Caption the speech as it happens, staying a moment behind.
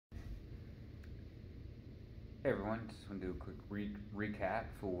Hey everyone, just want to do a quick recap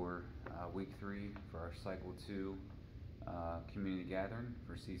for week 3 for our cycle 2 community gathering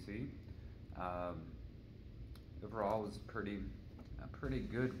for CC. Um, Overall, it was a pretty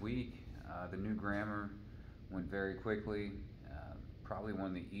good week. The new grammar went very quickly. Probably one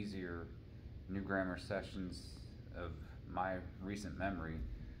of the easier new grammar sessions of my recent memory.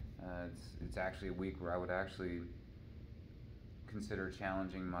 It's actually a week where I would actually consider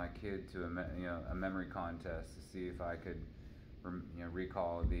challenging my kid to a memory contest to see if I could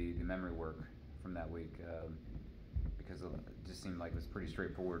recall the memory work from that week, because it just seemed like it was pretty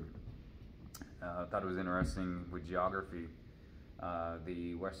straightforward. I thought it was interesting with geography.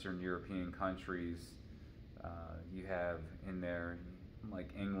 The Western European countries, you have in there, like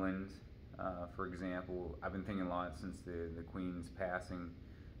England, for example. I've been thinking a lot since the Queen's passing,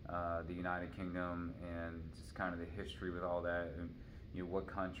 the United Kingdom, and just kind of the history with all that, and what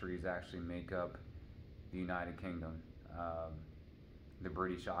countries actually make up the United Kingdom, the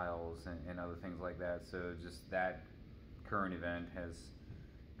British Isles, and other things like that. So just that current event has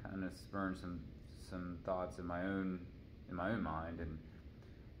kind of spurred some thoughts in my own mind, and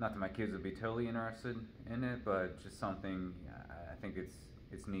not that my kids would be totally interested in it, but just something. I think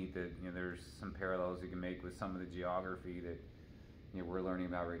it's neat that there's some parallels you can make with some of the geography that we're learning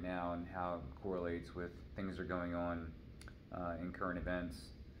about right now, and how it correlates with things that are going on in current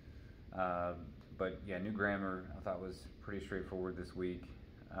events. But yeah, new grammar I thought was pretty straightforward this week.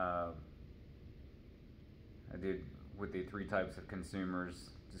 I did with the 3 types of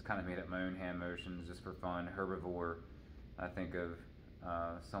consumers, just kind of made up my own hand motions just for fun. Herbivore, I think of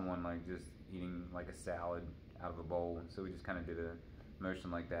someone like just eating like a salad out of a bowl, so we just kind of did a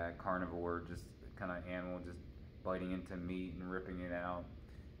motion like that. Carnivore, just kind of animal just biting into meat and ripping it out,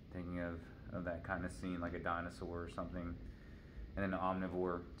 thinking of that kind of scene like a dinosaur or something. And then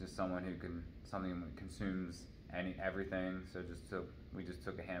omnivore, just something that consumes everything. So we just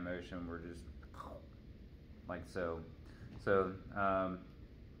took a hand motion. We're just like so. So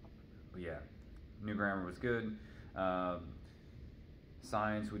yeah, new grammar was good.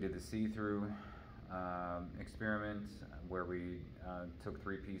 Science, we did the see-through experiment where we took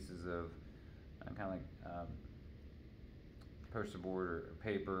 3 pieces of kind of like poster board or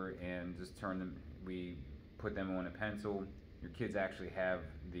paper, and just we put them on a pencil. Your kids actually have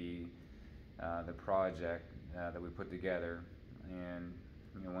the project that we put together, and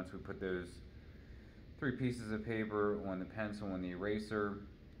once we put those 3 pieces of paper on the pencil and the eraser,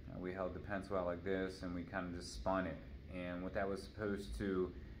 we held the pencil out like this, and we kind of just spun it. And what that was supposed to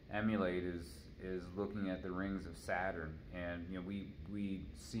emulate is looking at the rings of Saturn, and we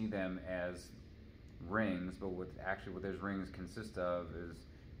see them as rings, but what those rings consist of is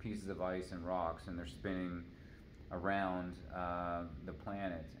pieces of ice and rocks, and they're spinning around the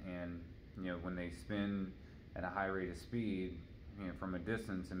planet. And when they spin at a high rate of speed, from a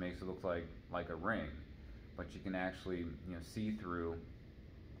distance, it makes it look like a ring, but you can actually see through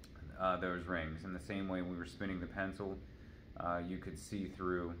those rings. In the same way we were spinning the pencil, you could see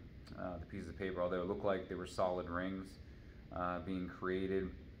through the pieces of paper, although it looked like they were solid rings being created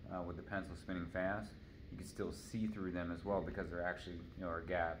with the pencil spinning fast. You can still see through them as well, because there actually are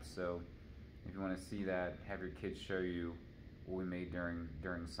gaps. So if you want to see that, have your kids show you what we made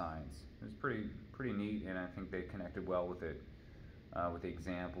during science. It was pretty neat, and I think they connected well with it, with the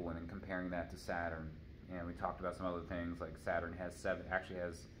example, and then comparing that to Saturn. And we talked about some other things, like Saturn has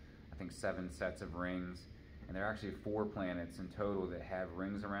I think 7 sets of rings, and there are actually 4 planets in total that have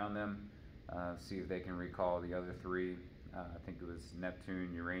rings around them. See if they can recall the other 3. I think it was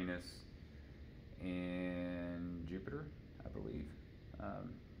Neptune, Uranus, and Jupiter, I believe.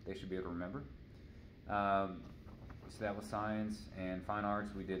 They should be able to remember. So that was science. And fine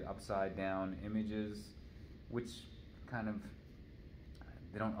arts, we did upside down images, which kind of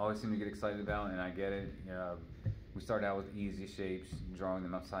they don't always seem to get excited about, and I get it. We started out with easy shapes, drawing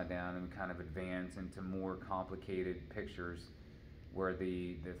them upside down, and we kind of advance into more complicated pictures, where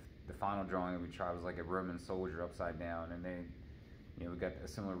the final drawing that we tried was like a Roman soldier upside down, and we got a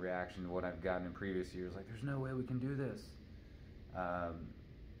similar reaction to what I've gotten in previous years, like, there's no way we can do this.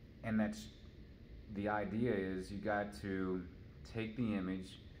 And that's the idea, is you got to take the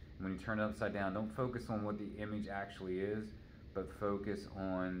image, and when you turn it upside down, don't focus on what the image actually is, but focus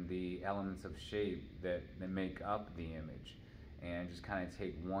on the elements of shape that make up the image, and just kind of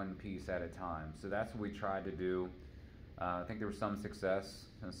take one piece at a time. So that's what we tried to do. I think there was some success,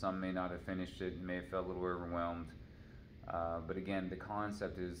 and some may not have finished it and may have felt a little overwhelmed. But again, the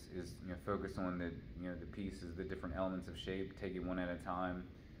concept is focus on the pieces, the different elements of shape, take it one at a time.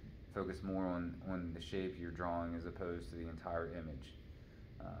 Focus more on the shape you're drawing as opposed to the entire image.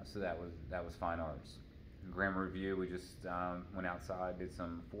 So that was fine arts. grammar review. We just went outside, did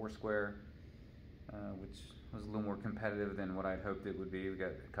some Foursquare, which was a little more competitive than what I'd hoped it would be. We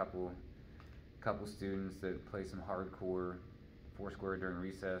got a couple students that play some hardcore Foursquare during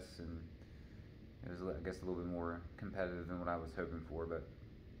recess, and it was, I guess, a little bit more competitive than what I was hoping for, but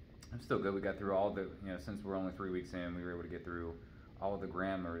I'm still good. We got through all the, since we're only 3 weeks in, we were able to get through all of the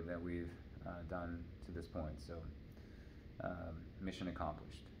grammar that we've done to this point, so mission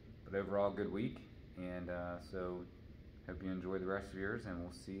accomplished. But overall, good week, and so hope you enjoy the rest of yours, and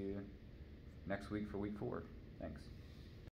we'll see you next week for week 4. Thanks.